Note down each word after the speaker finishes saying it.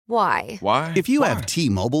Why? Why? If you have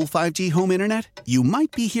T-Mobile 5G home internet, you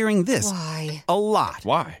might be hearing this Why? a lot.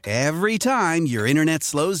 Why? Every time your internet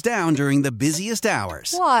slows down during the busiest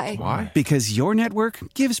hours. Why? Why? Because your network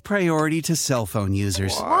gives priority to cell phone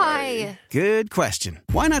users. Why? Good question.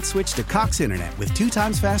 Why not switch to Cox Internet with 2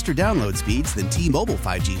 times faster download speeds than T-Mobile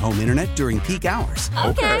 5G home internet during peak hours?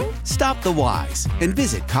 Okay. Stop the whys and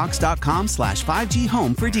visit cox.com/5G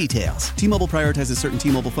home for details. T-Mobile prioritizes certain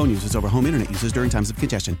T-Mobile phone users over home internet users during times of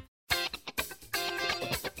congestion.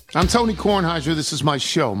 I'm Tony Kornheiser. This is my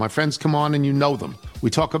show. My friends come on and you know them. We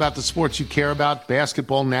talk about the sports you care about,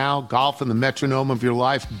 basketball now, golf, and the metronome of your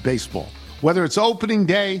life, baseball. Whether it's opening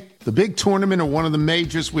day, the big tournament, or one of the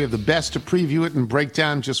majors, we have the best to preview it and break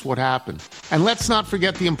down just what happened. And let's not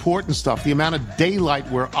forget the important stuff, the amount of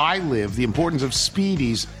daylight where I live, the importance of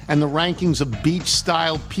speedies, and the rankings of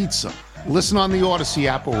beach-style pizza. Listen on the Odyssey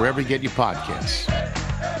app or wherever you get your podcasts.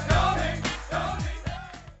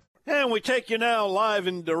 And we take you now live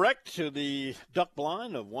and direct to the duck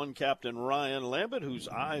blind of one Captain Ryan Lambert, whose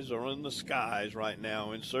eyes are in the skies right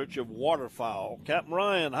now in search of waterfowl. Captain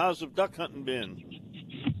Ryan, how's the duck hunting been?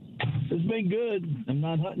 It's been good. I'm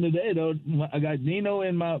not hunting today, though. I got Nino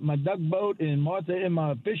in my duck boat and Martha in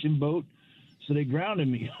my fishing boat, so they grounded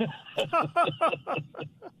me.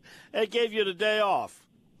 They gave you the day off.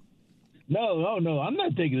 No. I'm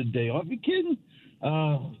not taking a day off. You kidding?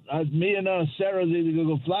 Me and Sarah's either going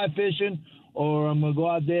to go fly fishing or I'm going to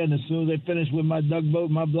go out there, and as soon as I finish with my duck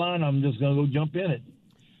boat, my blind, I'm just going to go jump in it.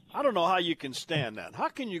 I don't know how you can stand that. How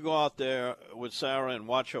can you go out there with Sarah and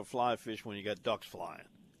watch her fly fish when you got ducks flying?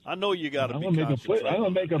 I know you got to be concentrating. I'm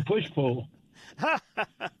going to make a push pull.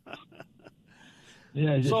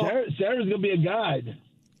 Yeah, so, Sarah's going to be a guide.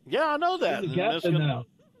 Yeah, I know that. She's the captain now.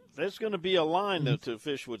 There's going to be a line to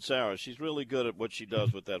fish with Sarah. She's really good at what she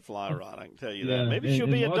does with that fly rod, I can tell you that. Maybe she'll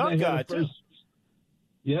be a duck guy, too.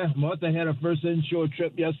 Yeah, Martha had her first inshore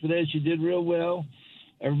trip yesterday. She did real well.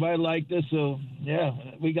 Everybody liked her. So, yeah,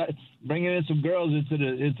 we got bringing in some girls into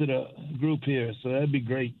the group here, so that'd be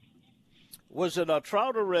great. Was it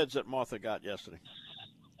trout or reds that Martha got yesterday?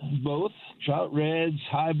 Both. Trout, reds,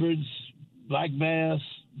 hybrids, black bass,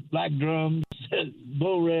 black drums,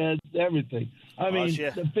 bull reds, everything. I mean,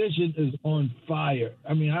 the fishing is on fire.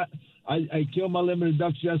 I mean, I killed my limited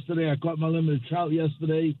ducks yesterday. I caught my limited trout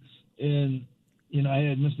yesterday. And, you know, I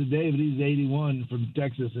had Mr. David. He's 81 from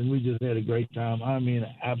Texas, and we just had a great time. I mean,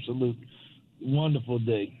 an absolute wonderful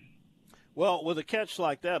day. Well, with a catch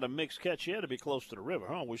like that, a mixed catch, you had to be close to the river,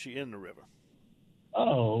 huh? Was she in the river?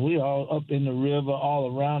 Oh, we all up in the river,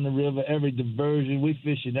 all around the river, every diversion. We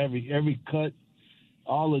fish in every cut.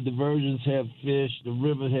 All the diversions have fish. The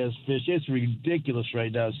river has fish. It's ridiculous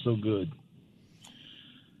right now. It's so good.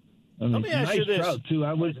 I mean, let me ask you this. Trout too.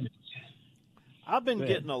 I've been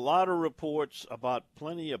getting a lot of reports about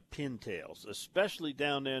plenty of pintails, especially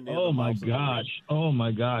down there near the mouth of the river. Oh,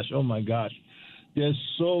 my gosh.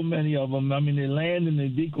 There's so many of them. I mean, they land in the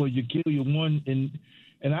decoy. You kill your one, and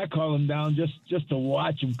I call them down just to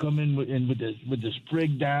watch them come in with the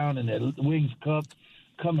sprig down and their wings cupped,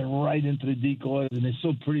 coming right into the decoys, and they're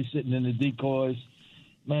so pretty sitting in the decoys.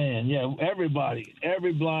 Man, yeah, every blind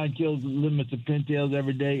kills limits of pintails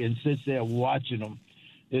every day and sits there watching them.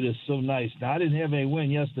 It is so nice. Now, I didn't have any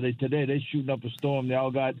wind yesterday. Today, they shooting up a storm. They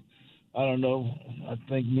all got, I don't know, I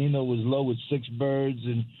think Nino was low with 6 birds,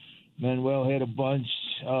 and Manuel had a bunch.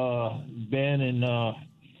 Ben and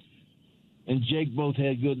Jake both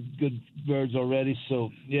had good birds already.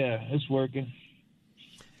 So, yeah, it's working.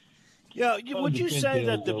 Yeah, would you say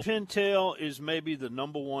that the pintail is maybe the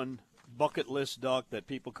number one bucket list duck that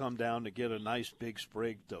people come down to get a nice big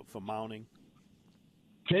sprig for mounting?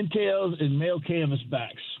 Pintails and male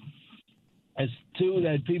canvasbacks. That's two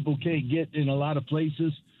that people can't get in a lot of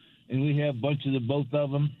places, and we have bunches of both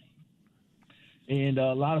of them. And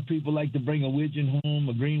a lot of people like to bring a widgeon home,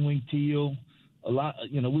 a green-winged teal. A lot,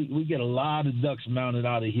 we get a lot of ducks mounted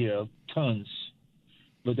out of here, tons.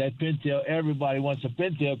 But that pintail, everybody wants a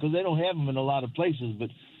pintail because they don't have them in a lot of places.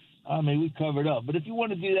 But, I mean, we covered up. But if you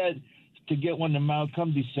want to do that to get one to mount,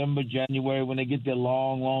 come December, January, when they get their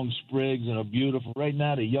long, long sprigs and are beautiful. Right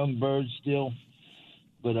now, they're young birds still.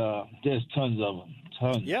 But there's tons of them,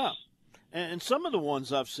 tons. Yeah. And some of the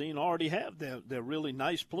ones I've seen already have their really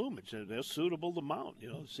nice plumage. They're suitable to mount.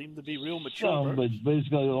 Seem to be real mature birds. But it's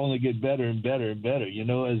going to only get better and better and better,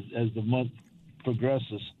 as the month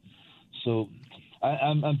progresses. So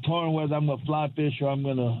I'm torn whether I'm going to fly fish or I'm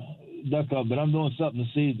going to duck up, but I'm doing something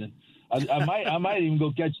this evening. I might even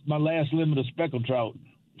go catch my last limit of speckled trout.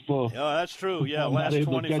 Yeah, that's true. Yeah, last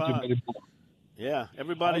 25. Yeah,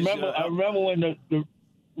 everybody's. I remember when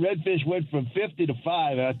redfish went from 50 to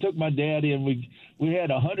 5. And I took my daddy, and we had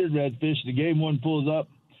 100 redfish. The game one pulls up.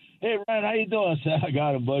 Hey, Ryan, how you doing? I said, I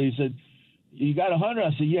got him, buddy. He said, you got 100?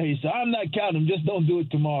 I said, yeah. He said, I'm not counting them. Just don't do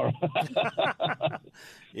it tomorrow.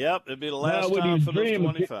 Yep, it'd be the last time for those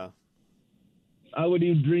 25. I wouldn't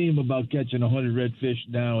even dream about catching 100 redfish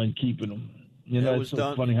now and keeping them. You know, it's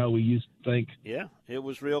so funny how we used to think. Yeah, it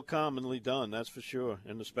was real commonly done, that's for sure.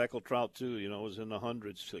 And the speckled trout, too, was in the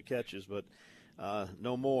hundreds of catches, but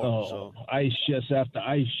no more. Oh, so ice chests after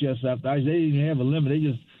ice chests after ice. They didn't even have a limit. They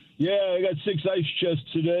just, I got 6 ice chests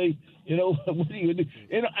today. What do you do?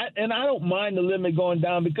 And I don't mind the limit going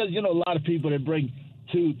down because, a lot of people that bring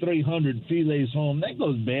 200-300 fillets home, that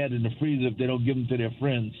goes bad in the freezer if they don't give them to their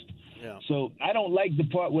friends. Yeah. So I don't like the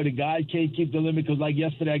part where the guy can't keep the limit because, like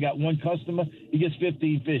yesterday, I got one customer. He gets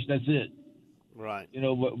 15 fish. That's it. Right.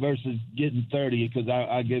 Versus getting 30 because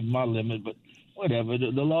I gave my limit. But whatever. The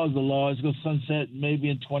law is the law. It's going to sunset maybe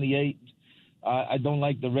in 28. I don't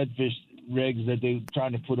like the redfish regs that they're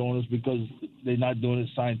trying to put on us because they're not doing it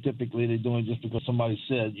scientifically. They're doing it just because somebody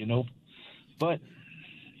said, But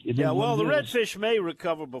the redfish may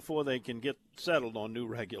recover before they can get settled on new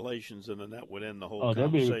regulations, and then that would end the whole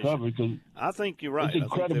conversation. They'll be recovered because I think you're right. It's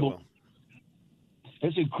incredible.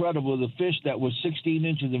 It's incredible the fish that was 16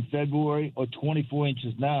 inches in February or 24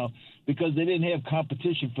 inches now because they didn't have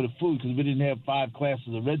competition for the food because we didn't have 5 classes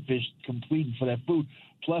of redfish competing for that food.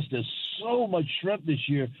 Plus, there's so much shrimp this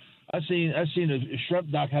year. I seen a shrimp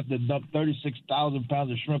dock have to dump 36,000 pounds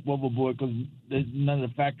of shrimp overboard because none of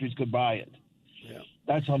the factories could buy it. Yeah.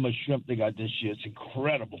 That's how much shrimp they got this year. It's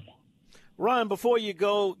incredible. Ryan, before you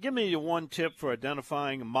go, give me your one tip for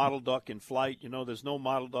identifying a mottled duck in flight. There's no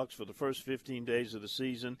mottled ducks for the first 15 days of the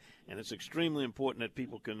season, and it's extremely important that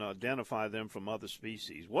people can identify them from other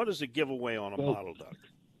species. What is the giveaway on a mottled duck?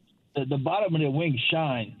 The bottom of their wings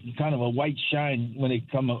shine, kind of a white shine when they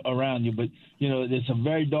come around you. But, it's a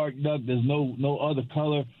very dark duck. There's no other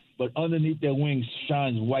color, but underneath their wings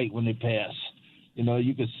shines white when they pass.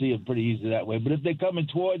 You can see it pretty easy that way. But if they're coming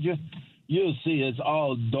towards you, you'll see it's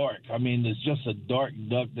all dark. I mean, it's just a dark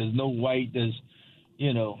duck. There's no white. There's,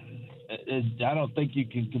 I don't think you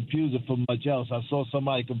can confuse it for much else. I saw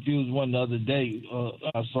somebody confuse one the other day.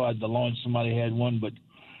 I saw at the launch somebody had one, but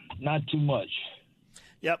not too much.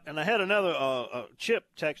 Yep, and I had another Chip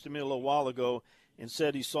texted me a little while ago and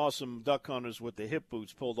said he saw some duck hunters with the hip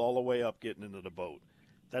boots pulled all the way up getting into the boat.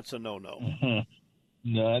 That's a no-no.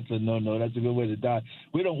 No, that's a no-no. That's a good way to die.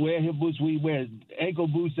 We don't wear hip boots. We wear ankle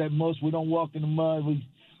boots at most. We don't walk in the mud.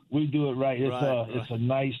 We do it right. It's a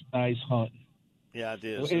nice hunt. Yeah, it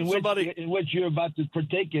is. In which you're about to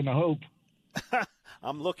partake in, I hope.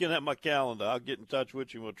 I'm looking at my calendar. I'll get in touch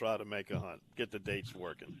with you and we'll try to make a hunt. Get the dates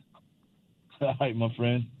working. All right, my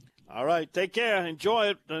friend. All right. Take care. Enjoy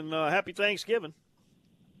it. And happy Thanksgiving.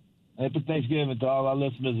 Happy Thanksgiving to all our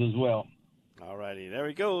listeners as well. All righty. There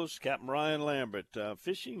he goes, Captain Ryan Lambert,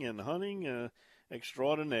 fishing and hunting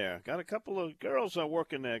extraordinaire. Got a couple of girls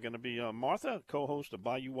working there. Going to be Martha, co-host of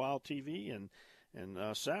Bayou Wild TV,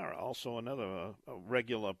 and Sarah, also another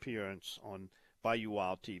regular appearance on Bayou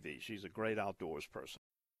Wild TV. She's a great outdoors person.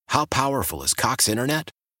 How powerful is Cox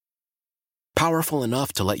Internet? Powerful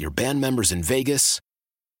enough to let your band members in Vegas,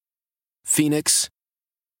 Phoenix,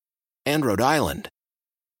 and Rhode Island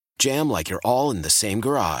jam like you're all in the same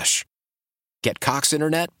garage. Get Cox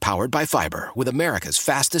Internet powered by fiber with America's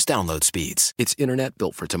fastest download speeds. It's internet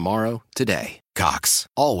built for tomorrow, today. Cox,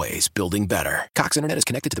 always building better. Cox Internet is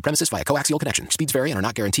connected to the premises via coaxial connection. Speeds vary and are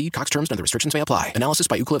not guaranteed. Cox terms and other restrictions may apply. Analysis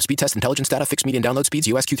by Ookla of Speed Test Intelligence Data. Fixed median download speeds.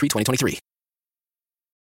 US Q3 2023.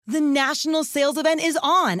 The national sales event is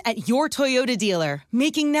on at your Toyota dealer,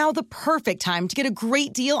 making now the perfect time to get a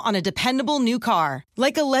great deal on a dependable new car.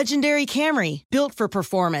 Like a legendary Camry, built for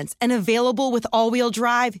performance and available with all-wheel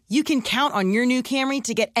drive, you can count on your new Camry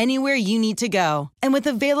to get anywhere you need to go. And with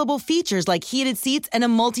available features like heated seats and a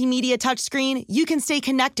multimedia touchscreen, you can stay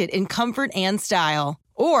connected in comfort and style.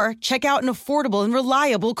 Or check out an affordable and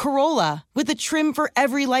reliable Corolla with a trim for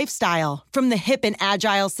every lifestyle, from the hip and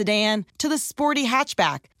agile sedan to the sporty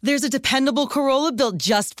hatchback. There's a dependable Corolla built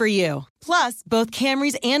just for you. Plus, both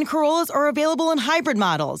Camrys and Corollas are available in hybrid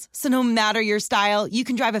models, so no matter your style, you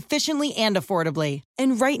can drive efficiently and affordably.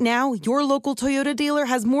 And right now, your local Toyota dealer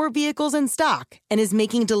has more vehicles in stock and is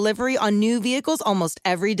making delivery on new vehicles almost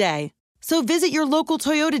every day. So visit your local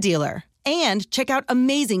Toyota dealer. And check out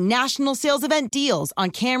amazing national sales event deals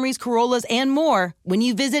on Camrys, Corollas, and more when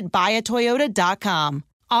you visit buyatoyota.com.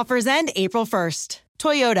 Offers end April 1st.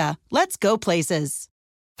 Toyota, let's go places.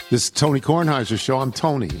 This is Tony Kornheiser's show. I'm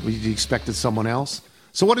Tony. You expected someone else?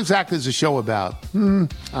 So what exactly is the show about?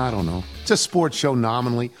 I don't know. It's a sports show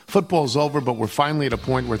nominally. Football's over, but we're finally at a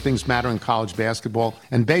point where things matter in college basketball,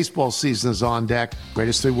 and baseball season is on deck.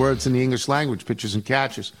 Greatest 3 words in the English language, pitchers and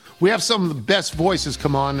catchers. We have some of the best voices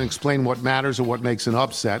come on and explain what matters or what makes an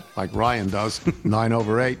upset, like Ryan does.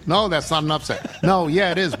 9/8. No, that's not an upset. No,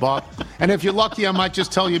 yeah, it is, Bob. And if you're lucky, I might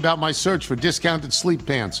just tell you about my search for discounted sleep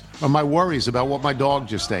pants or my worries about what my dog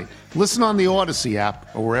just ate. Listen on the Odyssey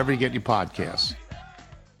app or wherever you get your podcasts.